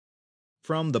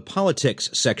From the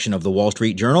politics section of the Wall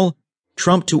Street Journal,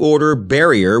 Trump to order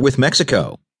barrier with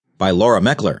Mexico, by Laura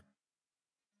Meckler.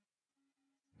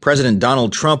 President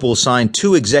Donald Trump will sign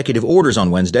 2 executive orders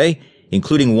on Wednesday,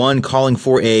 including one calling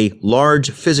for a large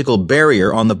physical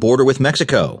barrier on the border with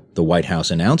Mexico, the White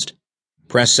House announced.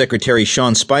 Press Secretary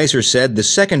Sean Spicer said the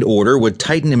second order would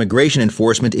tighten immigration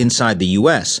enforcement inside the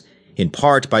U.S., in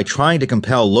part by trying to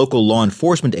compel local law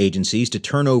enforcement agencies to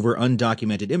turn over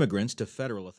undocumented immigrants to federal authorities.